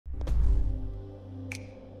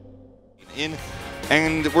in.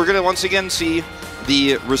 And we're going to once again see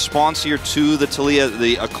the response here to the Taliyah.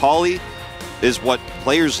 The Akali is what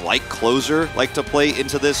players like Closer like to play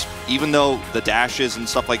into this, even though the dashes and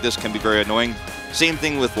stuff like this can be very annoying. Same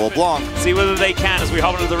thing with LeBlanc. See whether they can as we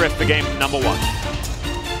hop into the Rift for game number 1.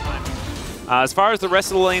 As far as the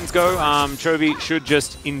rest of the lanes go, Chovy should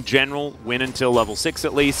just, in general, win until level 6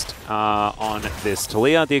 at least on this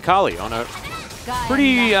Taliyah. The Akali on a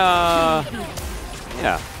pretty, a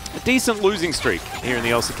decent losing streak here in the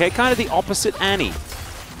LCK. Kind of the opposite Annie,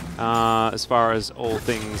 as far as all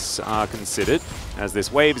things are considered, as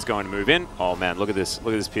this wave is going to move in. Oh man, look at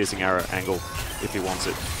this piercing arrow angle if he wants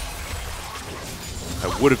it.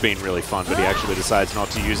 It would have been really fun, but he actually decides not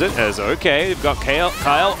to use it. As okay, we've got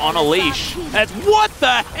Kyle on a leash. As what the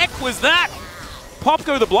heck was that?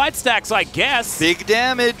 Popko the Blight stacks, I guess. Big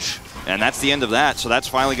damage. And that's the end of that. So that's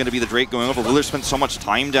finally going to be the Drake going over. Willer spent so much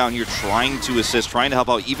time down here trying to assist, trying to help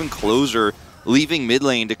out even Closer, leaving mid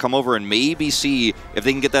lane to come over and maybe see if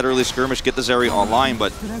they can get that early skirmish, get this area online.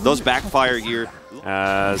 But those backfire here.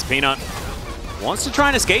 As Peanut wants to try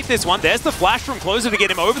and escape this one. There's the flash from Closer to get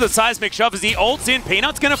him over the seismic shove as he ults in.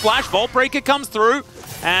 Peanut's going to flash. Vault Breaker comes through.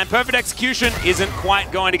 And perfect execution isn't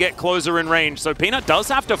quite going to get Closer in range. So Peanut does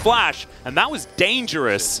have to flash. And that was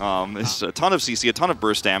dangerous. It's a ton of CC, a ton of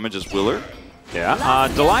burst damage as Willer. Yeah.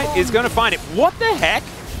 Delight is going to find it. What the heck?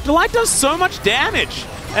 Delight does so much damage.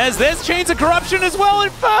 As there's Chains of Corruption as well.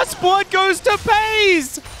 And first blood goes to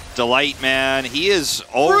FaZe. Delight, man, he is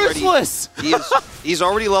already ruthless. he's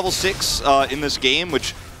already level 6 in this game,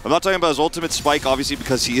 which I'm not talking about his ultimate spike, obviously,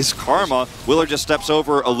 because he is Karma. Willer just steps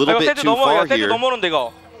over a little bit too far here.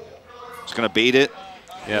 Just gonna bait it.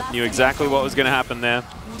 Yeah, knew exactly what was gonna happen there.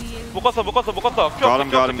 Got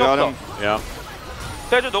him. Yeah.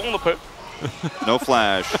 No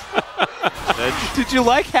flash. Did you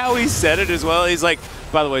like how he said it as well? He's like,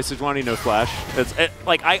 by the way, Sejuani, no flash. It's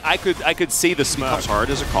like I could see the smirk. Comes hard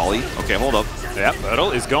as a Akali. Okay, hold up. Yeah,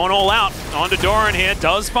 Bertle is going all out. On to Doran here,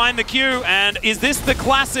 does find the Q, and is this the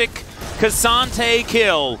classic K'Sante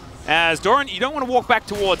kill? As Doran, you don't want to walk back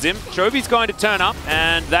towards him. Chovy's going to turn up,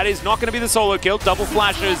 and that is not going to be the solo kill. Double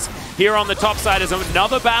flashes here on the top side as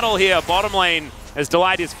another battle here, bottom lane, as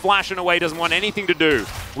Delight is flashing away, doesn't want anything to do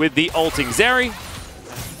with the ulting Zeri.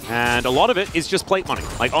 And a lot of it is just plate money.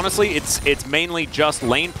 Like, honestly, it's mainly just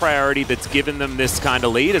lane priority that's given them this kind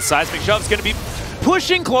of lead. As Seismic Shove's going to be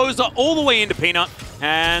pushing Closer all the way into Peanut.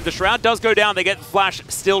 And the Shroud does go down. They get the flash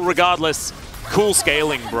still regardless. Cool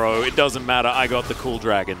scaling, bro. It doesn't matter. I got the cool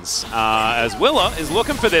dragons. As Willer is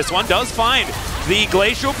looking for this one. Does find the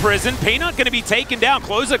Glacial Prison. Peanut going to be taken down.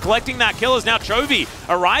 Closer collecting that kill as now Chovy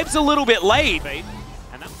arrives a little bit late.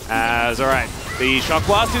 All right. The Shock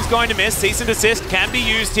Blast is going to miss. Cease and Desist can be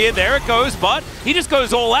used here. There it goes, but he just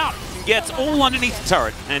goes all out and gets all underneath the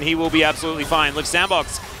turret, and he will be absolutely fine. Liv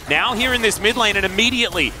Sandbox now here in this mid lane, and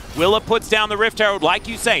immediately Willer puts down the Rift Herald. Like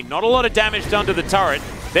you say, not a lot of damage done to the turret.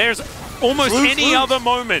 There's almost any other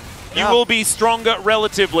moment you will be stronger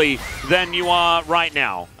relatively than you are right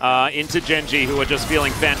now into Genji, who are just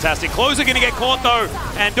feeling fantastic. Closer going to get caught, though,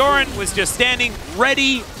 and Doran was just standing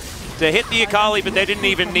ready to hit the Akali, but they didn't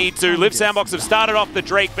even need to. Liv Sandbox have started off the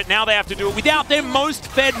Drake, but now they have to do it without their most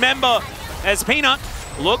fed member, as Peanut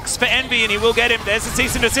looks for Envy, and he will get him. There's the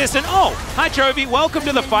cease and desist, and oh, hi Chovy, welcome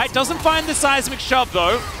to the fight. Doesn't find the seismic shove,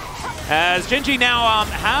 though, as Genji now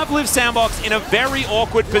have Liv Sandbox in a very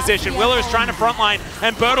awkward position. Willer is trying to frontline,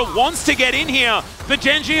 and Bertle wants to get in here, but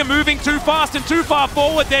Genji are moving too fast and too far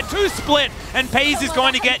forward. They're too split, and FaZe is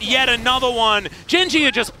going to get yet another one. Genji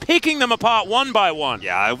are just picking them apart one by one.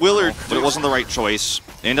 Yeah, Willard, but it wasn't the right choice.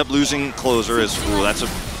 End up losing Closer as, ooh, that's a...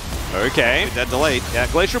 Okay. That delayed. Yeah,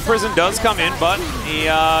 Glacial Prison does come in, but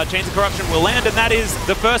the Chains of Corruption will land, and that is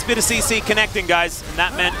the first bit of CC connecting, guys, and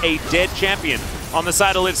that meant a dead champion on the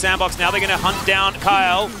side of Liv Sandbox. Now they're going to hunt down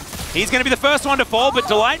Kyle. He's going to be the first one to fall, but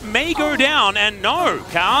Delight may go down, and no,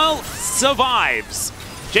 Kyle survives.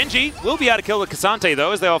 Genji will be able to kill the K'Sante,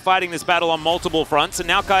 though, as they are fighting this battle on multiple fronts, and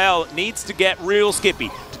now Kyle needs to get real skippy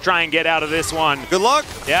to try and get out of this one. Good luck.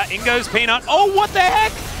 Yeah, in goes Peanut. Oh, what the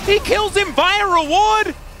heck? He kills him via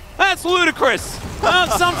reward? That's ludicrous.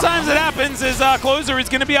 Sometimes it happens as Closer is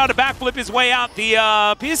going to be able to backflip his way out.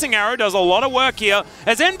 The piercing arrow does a lot of work here.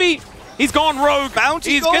 As Envy, he's gone rogue.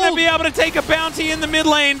 Bounty He's going to be able to take a bounty in the mid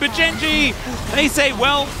lane, but Genji, they say,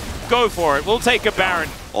 well, go for it. We'll take a Baron.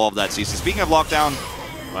 All of that CC. Speaking of lockdown,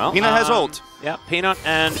 well, Peanut has ult. Yeah, Peanut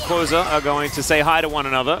and Closer are going to say hi to one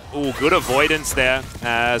another. Ooh, good avoidance there,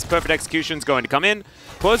 as Perfect Execution's going to come in.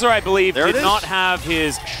 Closer, I believe, did not have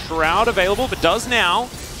his Shroud available, but does now.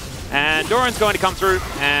 And Doran's going to come through,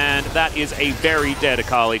 and that is a very dead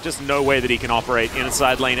Akali. Just no way that he can operate in a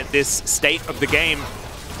side lane at this state of the game.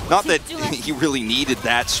 Not that he really needed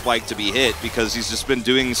that spike to be hit, because he's just been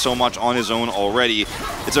doing so much on his own already.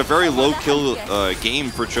 It's a very low kill game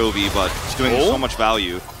for Chovy, but he's doing so much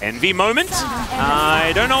value. Envy moment.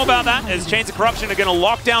 I don't know about that, as Chains of Corruption are going to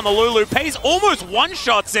lock down the Lulu. Pays almost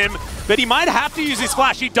one-shots him, but he might have to use his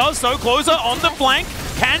flash. He does so. Closer on the flank.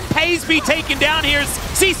 Can Pays be taken down here?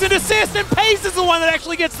 Cease and desist, and Pays is the one that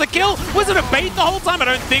actually gets the kill. Was it a bait the whole time? I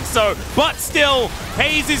don't think so. But still,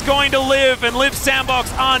 Pays is going to live, and Live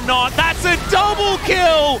Sandbox are not. That's a double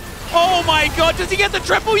kill! Oh my god, does he get the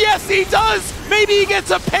triple? Yes, he does! Maybe he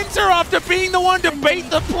gets a penta after being the one to bait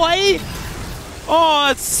the play? Oh,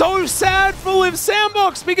 it's so sad for Live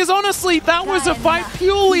Sandbox, because honestly, that was a fight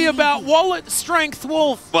purely about wallet strength,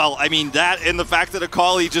 Wolf. Well, I mean, that and the fact that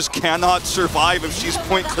Akali just cannot survive if she's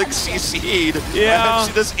point-click CC'd. Yeah. And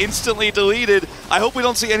she just instantly deleted. I hope we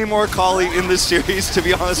don't see any more Akali in this series, to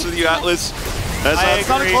be honest with you, Atlas. It's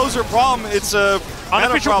not a closer problem, it's a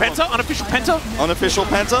unofficial problem. penta? Unofficial penta? Unofficial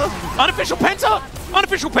penta? Unofficial penta?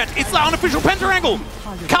 Unofficial penta. It's the unofficial penta angle.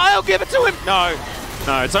 Kyle, give it to him. No.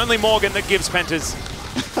 No, it's only Morgan that gives pentas.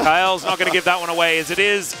 Kyle's not going to give that one away, as it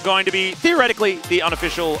is going to be, theoretically, the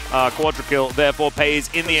unofficial quadra kill, therefore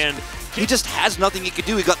Pays in the end. He just has nothing he could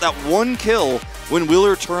do. He got that one kill when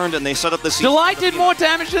Willer turned and they set up the scene. Delight did more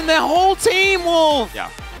damage than their whole team, Wolf! Yeah.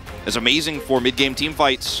 It's amazing for mid-game team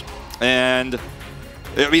fights. And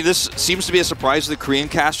I mean, this seems to be a surprise to the Korean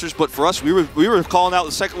casters, but for us, we were calling out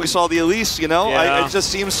the second we saw the Elise, you know? Yeah. It just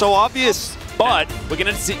seems so obvious. But we're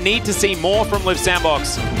going to need to see more from Live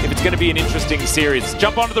Sandbox if it's going to be an interesting series.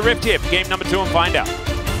 Jump onto the Rift here for game number 2 and find out.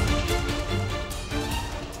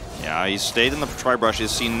 Yeah, he stayed in the tri-brush,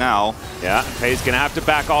 is seen now. Yeah, Pays going to have to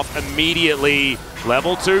back off immediately.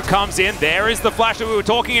 Level 2 comes in. There is the flash that we were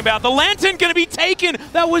talking about. The Lantern going to be taken.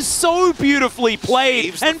 That was so beautifully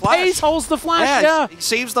played. And Pays holds the flash. Yeah, he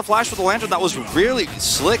saves the flash with the Lantern. That was really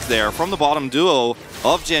slick there from the bottom duo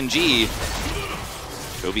of Gen G.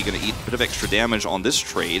 Chovy going to eat a bit of extra damage on this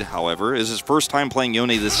trade, however. Is his first time playing Yone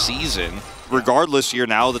this season. Regardless here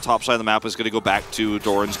now, the top side of the map is going to go back to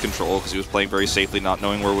Doran's control because he was playing very safely, not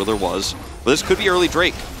knowing where Willer was. But this could be early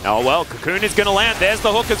Drake. Oh, well, Cocoon is going to land. There's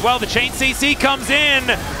the hook as well. The chain CC comes in,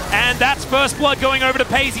 and that's first blood going over to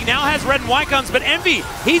Pays. He now has red and white guns, but Envy,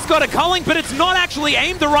 he's got a culling, but it's not actually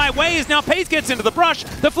aimed the right way as now Pays gets into the brush.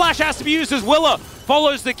 The flash has to be used as Willer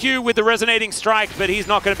follows the Q with the resonating strike, but he's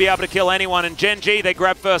not going to be able to kill anyone. And Gen G, they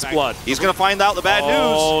grab first blood. He's going to find out the bad news.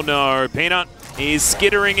 Oh, no. Peanut, he's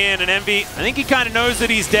skittering in, and Envy, I think he kind of knows that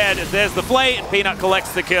he's dead. There's the flay, and Peanut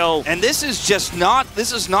collects the kill. And this is just not,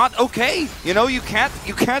 this is not okay. You know, you can't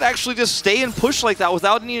actually just stay and push like that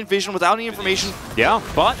without any vision, without any information. Yeah,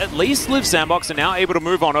 but at least Live Sandbox are now able to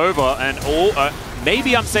move on over, and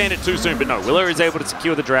maybe I'm saying it too soon, but no, Willer is able to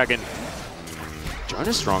secure the dragon.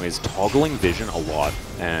 Jonas Strong is toggling vision a lot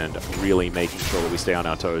and really making sure that we stay on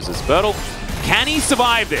our toes. As Bertle, can he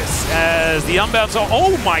survive this? As the unbound saw,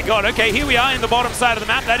 oh my god, okay, here we are in the bottom side of the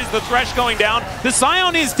map. That is the Thresh going down. The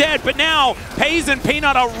Scion is dead, but now Pays and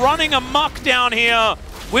Peanut are running amok down here.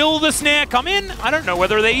 Will the snare come in? I don't know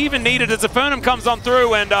whether they even need it as Infernum comes on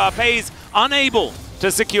through, and Pays unable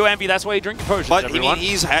to secure Envy. That's why he drinks potions, but everyone. I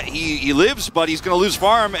mean, he lives, but he's going to lose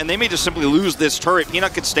farm, and they may just simply lose this turret.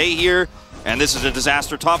 Peanut could stay here. And this is a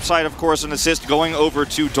disaster. Top side, of course, an assist going over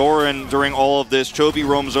to Doran during all of this. Chovy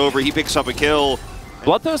roams over. He picks up a kill.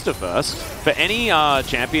 Bloodthirster first. For any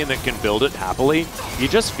champion that can build it happily, you're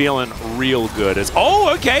just feeling real good. As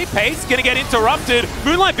oh, okay, Pace going to get interrupted.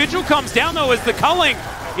 Moonlight Vigil comes down, though, as the culling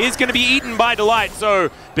is going to be eaten by Delight. So,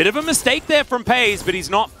 bit of a mistake there from Pays, but he's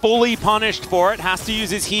not fully punished for it. Has to use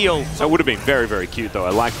his heal. So, it would have been very, very cute, though. I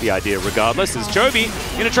like the idea regardless. As Chovy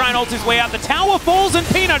going to try and ult his way out. The tower falls, and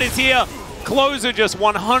Peanut is here. Closer just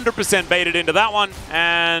 100% baited into that one,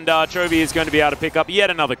 and Chovy is going to be able to pick up yet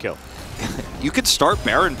another kill. You could start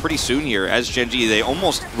Baron pretty soon here as Gen G. They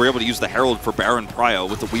almost were able to use the Herald for Baron Prio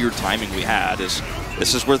with the weird timing we had. This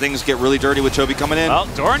is where things get really dirty with Chovy coming in. Well,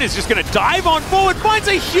 Doran is just going to dive on forward, finds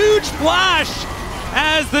a huge flash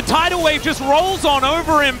as the tidal wave just rolls on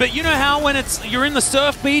over him. But you know how when you're in the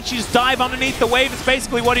surf beach, you just dive underneath the wave. It's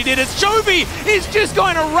basically what he did. As Chovy is just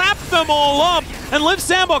going to wrap them all up. And Live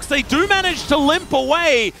Sandbox, they do manage to limp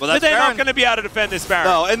away, but they're not going to be able to defend this Baron.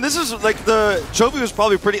 No, and this is like Chovy was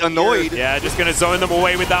probably pretty annoyed. Yeah, just going to zone them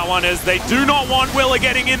away with that one as they do not want Willer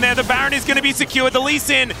getting in there. The Baron is going to be secured. The Lee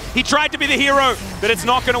Sin, he tried to be the hero, but it's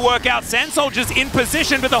not going to work out. Sand Soldier's in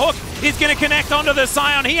position, but the hook is going to connect onto the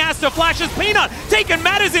Scion. He has to flash as Peanut, taking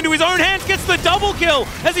matters into his own hands, gets the double kill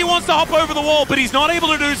as he wants to hop over the wall, but he's not able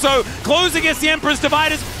to do so. Closer gets the Emperor's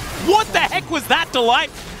Dividers. What the heck was that, Delight?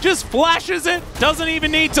 Just flashes it, doesn't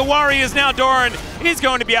even need to worry, as now Doran is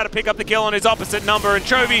going to be able to pick up the kill on his opposite number, and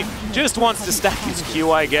Chovy just wants to stack his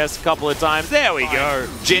Q, I guess, a couple of times. There we go.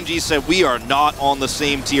 Genji said, we are not on the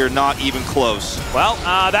same tier, not even close. Well,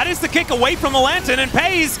 that is the kick away from the Lantern, and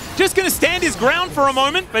Pays just going to stand his ground for a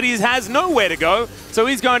moment, but he has nowhere to go, so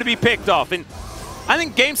he's going to be picked off. And I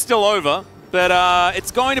think game's still over, but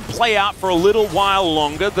it's going to play out for a little while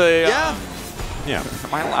longer. Yeah. Am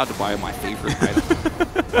I allowed to buy my favorite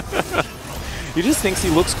item? He just thinks he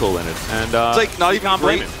looks cool in it, and it's like not even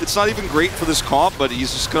great. It's not even great for this comp, but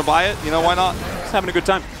he's just gonna buy it. You know, why not? He's having a good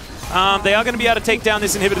time. They are going to be able to take down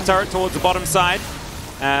this inhibitor turret towards the bottom side.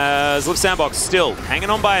 As Liv Sandbox still hanging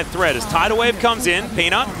on by a thread as Tidal Wave comes in.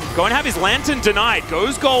 Peanut going to have his Lantern denied.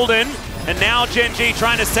 Goes golden. And now Genji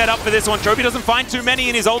trying to set up for this one. Trophy doesn't find too many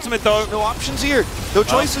in his ultimate, though. No options here. No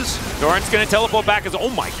choices. Doran's going to teleport back as...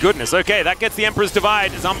 Oh, my goodness. Okay, that gets the Emperor's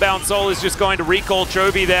Divide. As Unbound Soul is just going to recall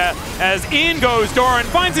Chovy there. As in goes Doran.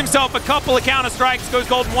 Finds himself a couple of counter strikes. Goes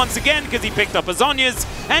golden once again because he picked up a Zhonya's.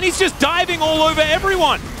 And he's just diving all over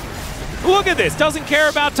everyone. Look at this. Doesn't care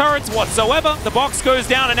about turrets whatsoever. The box goes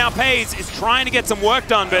down, and now Pays is trying to get some work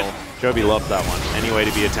done, but... Chovy loved that one. Any way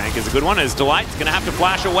to be a tank is a good one. As Delight's going to have to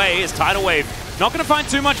flash away. As Tidal Wave not going to find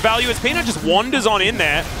too much value as Peanut just wanders on in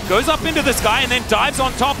there. Goes up into the sky and then dives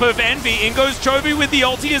on top of Envy. In goes Chovy with the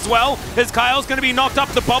ulti as well. As Kyle's going to be knocked up.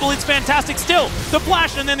 The bubble is fantastic still. The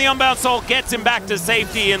flash and then the Unbound Soul gets him back to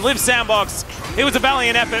safety. And Liv Sandbox, it was a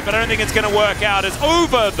valiant effort, but I don't think it's going to work out. As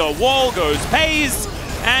over the wall goes Pays.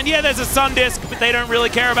 And yeah, there's a Sun Disc, but they don't really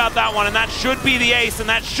care about that one. And that should be the ace, and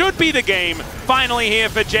that should be the game. Finally here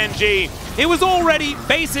for Genji. It was already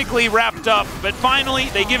basically wrapped up, but finally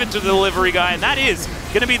they give it to the delivery guy, and that is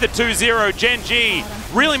going to be the 2-0. Genji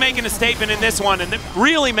really making a statement in this one, and it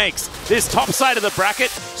really makes this top side of the bracket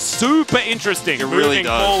super interesting. It really moving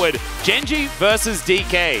does. forward. Genji versus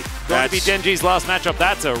DK. Going to be Genji's last matchup.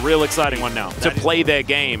 That's a real exciting one now to play their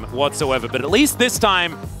game whatsoever. But at least this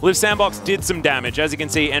time, Liv Sandbox did some damage. As you can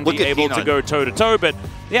see, Envy able to go toe-to-toe. But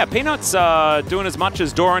yeah, Peanut's doing as much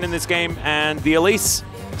as Doran in this game, and the Elise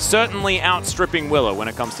certainly outstripping Willow when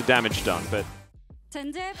it comes to damage done. But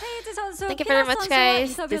thank you very much,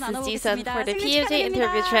 guys. This is Ji-sun for the POJ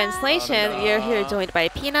interview translation. We are here joined by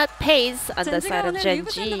Peanut, Pays on the side of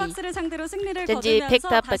Genji. Genji picked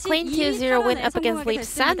up a clean 2-0 win up against Liv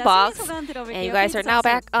Sandbox, and you guys are now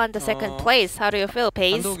back on the second place. How do you feel,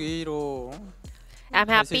 Pays? I'm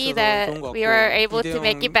happy that we were able to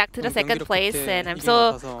make it back to the second place, and I'm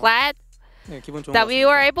so glad that we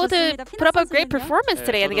were able to put up a great performance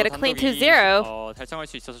today and get a clean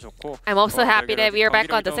 2-0. I'm also happy that we are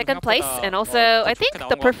back on the second place, and also I think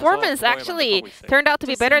the performance actually turned out to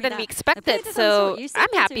be better than we expected, so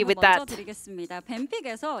I'm happy with that.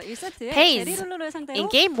 Pays, in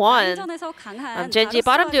Game 1, Genji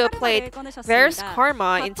bottom duo played Varus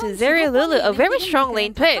Karma into Zeri Lulu, a very strong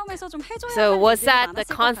lane pick. So was that the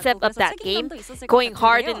concept of that game, going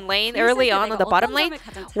hard in lane early on the bottom lane?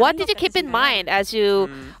 What did you keep in mind as you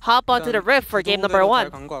hop onto the rift for game number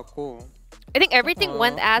 1? I think everything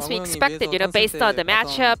went as we expected, based on the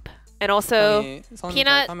matchup. And also,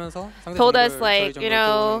 Peanut told us,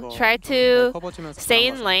 try to stay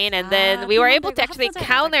in lane, and then we were able to actually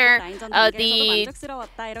counter the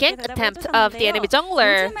gank attempt of the enemy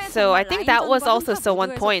jungler. So I think that was also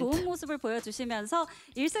one point. And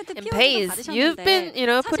Pays, you've been,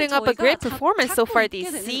 putting up a great performance so far this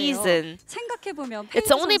season. It's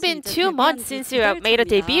only been 2 months since you have made a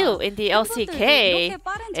debut in the LCK,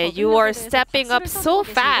 and you are stepping up so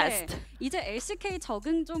fast.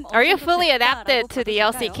 Are you fully adapted to the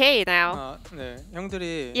LCK now?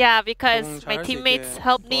 Yeah, because my teammates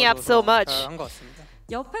helped me up so much.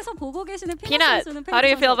 Peanut, how do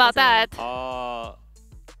you feel about that?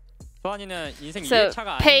 So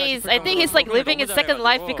Pays, I think he's living his second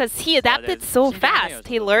life because he adapted so fast.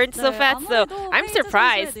 He learned so fast, so I'm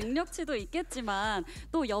surprised. Indeed,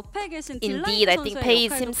 I think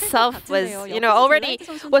Pays himself was, already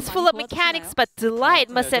was full of mechanics, but Delight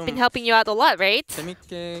must have been helping you out a lot, right?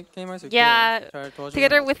 Yeah,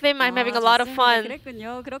 together with him, I'm having a lot of fun.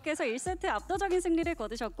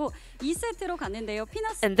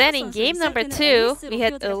 And then in game number 2, we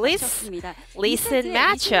had a Lee Sin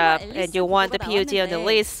matchup. and you won the POG on the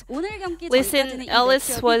list. Lee Sin Ellis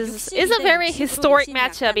is a very historic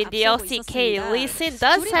matchup in the LCK. Lee Sin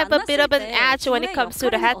does have a bit of an edge when it comes to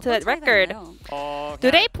the head-to-head record.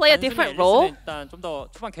 Do they play a different role?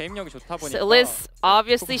 So Liz,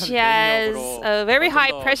 obviously she has a very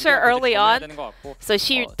high pressure early on, so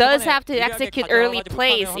she does have to execute early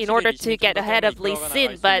plays in order to get ahead of Lee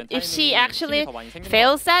Sin. But if she actually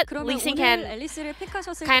fails that, Lee Sin can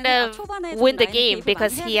kind of win the game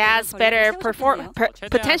because he has better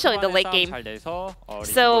potential in the late game.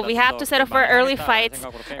 So we have to set up for early fights,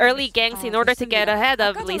 early ganks in order to get ahead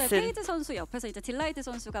of Lee Sin.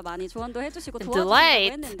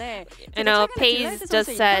 Delight, you know, Pace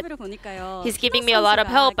just said he's giving me a lot of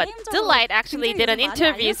help, but Delight actually did an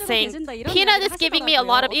interview saying Peanut is giving me a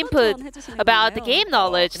lot of input about the game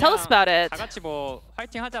knowledge. Tell us about it. I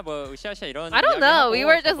don't know. We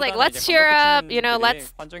were just like, let's cheer up, you know,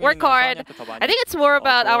 let's work hard. I think it's more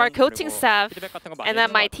about our coaching staff and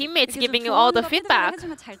then my teammates giving you all the feedback.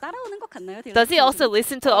 Does he also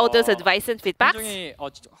listen to all those advice and feedbacks?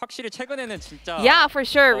 Yeah, for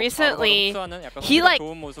sure. Recently, he like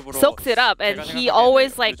soaks it up and he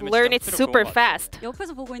always like learn it super fast.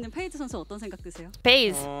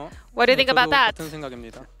 Pace, what do you think about that?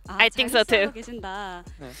 I think so too.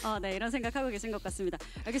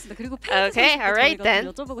 Okay, alright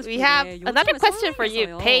then. We have another question for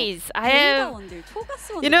you, Pace.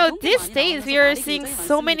 You know, these days we are seeing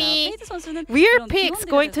so many weird picks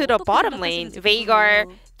going to the bottom lane. Veigar,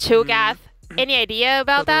 Cho'Gath. Any idea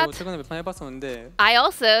about that? I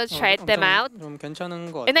also tried them out,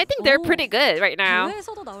 and I think they're pretty good right now.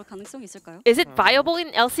 Is it viable in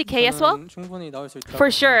LCK as well?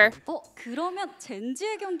 For sure.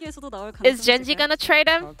 Is Genji gonna try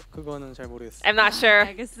them? I'm not sure.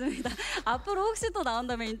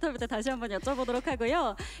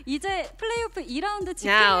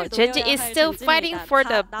 Now, Genji is still fighting for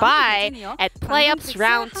the bye at playoffs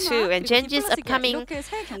round 2, and Genji's upcoming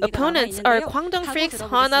opponents are Kwangdong Freaks,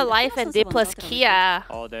 Hana, Life, and D plus Kia.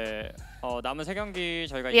 We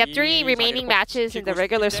have 3 remaining matches in the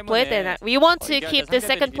regular split, and we want to keep the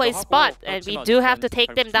second place spot, and we do have to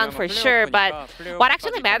take them down for sure. But what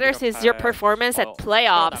actually matters is your performance at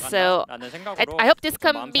playoffs. So I hope this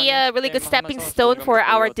can be a really good stepping stone for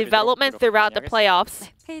our development throughout the playoffs.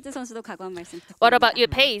 What about you,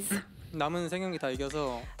 Pace? We're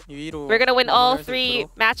gonna win all 3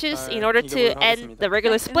 matches in order to end the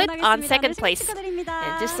regular split on second place.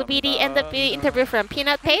 And this will be the end of the interview from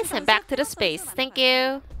Peanut, Pace, and back to the space. Thank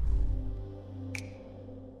you.